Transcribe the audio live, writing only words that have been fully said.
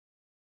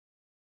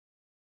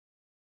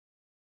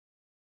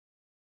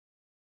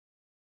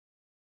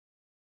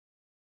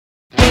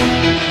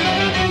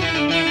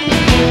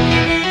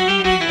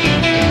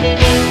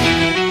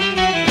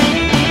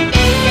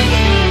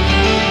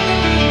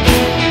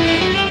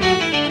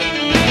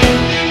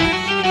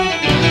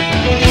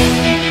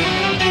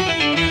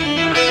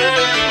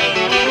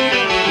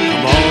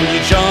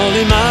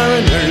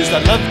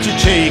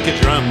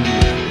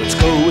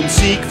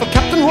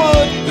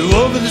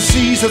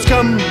days has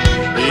come.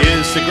 He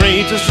is the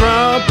greatest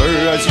robber,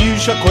 as you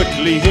shall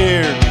quickly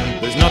hear.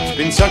 There's not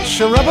been such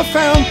a robber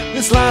found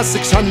this last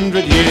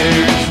 600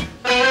 years.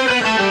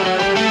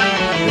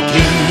 The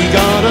king, he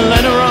got a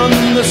letter on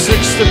the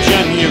 6th of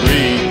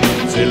January.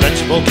 Say, let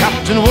bold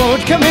Captain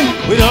Wood come in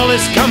with all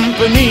his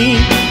company.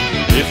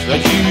 If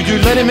that you do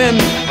let him in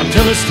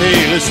until his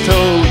tale is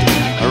told,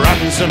 a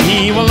ransom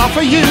he will offer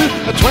you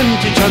at 20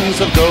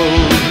 tons of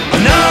gold.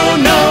 No,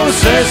 no,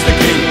 says the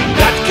king,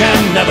 that can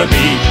never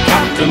be.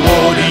 Captain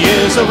Wood, he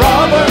is a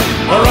robber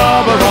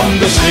on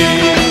the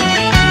sea.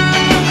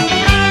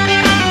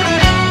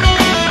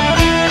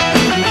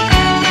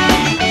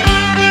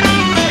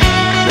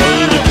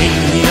 Well, the king,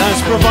 he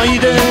has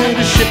provided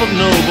a ship of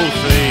noble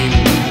fame,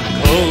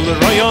 called the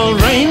Royal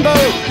Rainbow,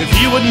 if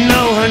you would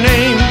know her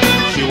name.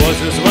 She was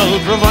as well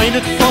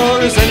provided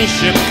for as any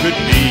ship could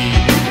be,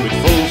 with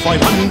full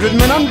 500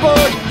 men on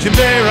board to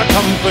bear a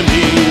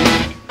company.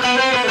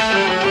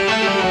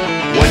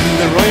 When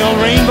the Royal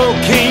Rainbow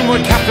came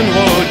where Captain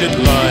Wood did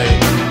lie,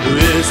 who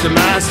is the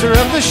master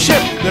of the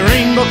ship, the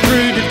Rainbow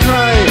crew did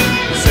cry.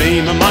 The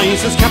same am I,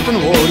 says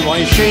Captain Wood,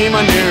 why shame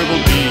I ne'er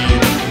will be.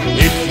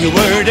 If you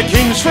were the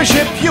king's fair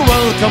ship, you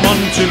welcome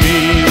unto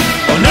me.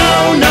 Oh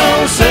no,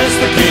 no, says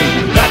the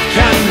king, that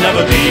can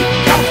never be.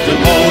 Captain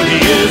Wood, he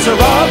is a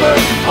robber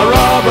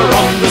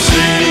on the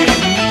sea.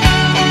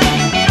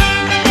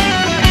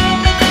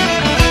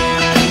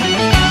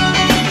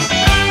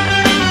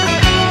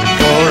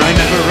 For I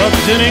never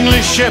robbed an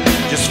English ship,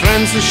 just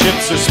France's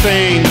ships or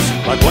Spain's.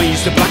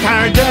 Likewise the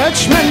black-haired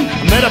Dutchmen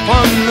met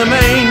upon the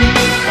main.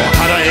 Oh,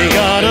 had I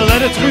got a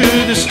letter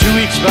through this 2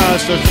 weeks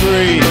past or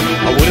 3,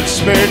 I would have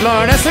spared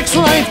Lord Essex's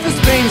life, this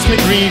pains me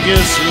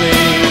grievously.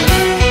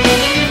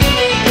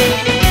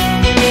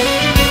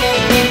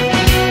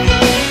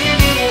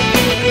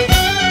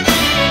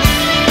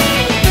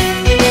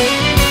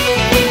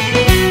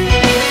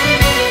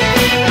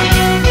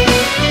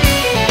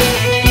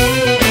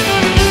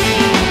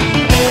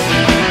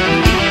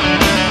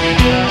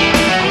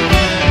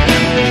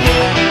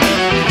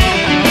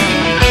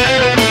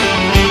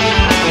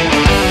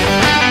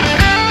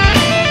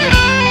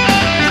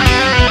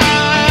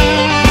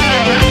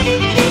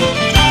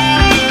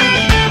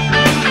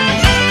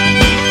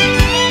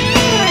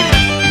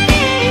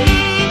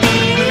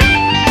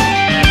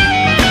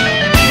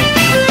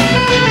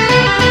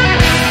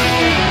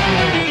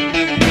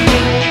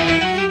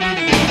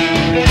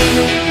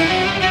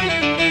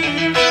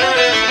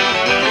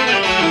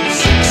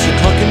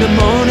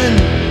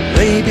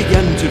 They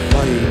began to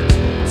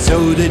fight,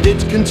 so they did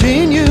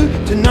continue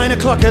to 9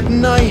 o'clock at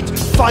night.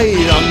 Fight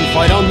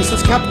on,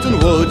 says Captain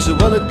Wood, so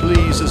well it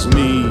pleases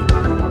me.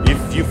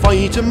 If you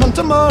fight a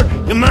Montemar,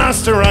 your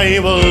master I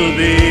will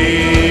be.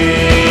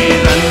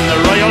 Then the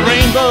Royal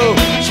Rainbow,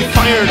 she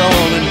fired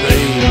all in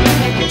vain,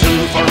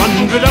 till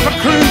 400 of her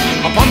crew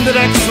upon the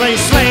decks lay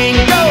slain.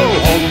 Go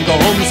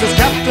home, says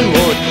Captain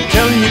Wood,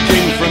 tell your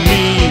king from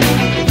me,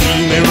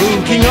 he may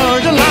rule king or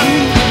the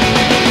land,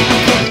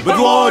 but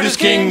Wood is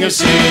king of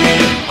sea.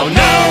 Oh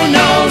no,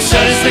 no,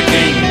 says the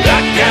king,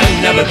 that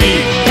can never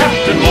be.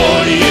 Captain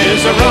Wood, he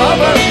is a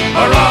robber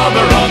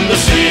on the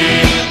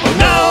sea. Oh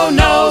no,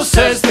 no,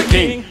 says the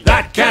king,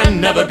 that can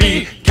never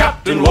be.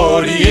 Captain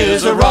Wood, he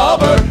is a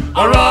robber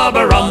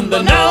on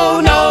the.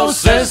 No, no,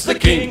 says the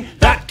king,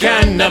 that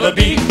can never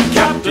be.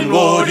 Captain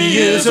Wood, he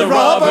is a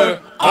robber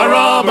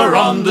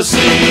on the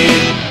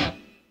sea.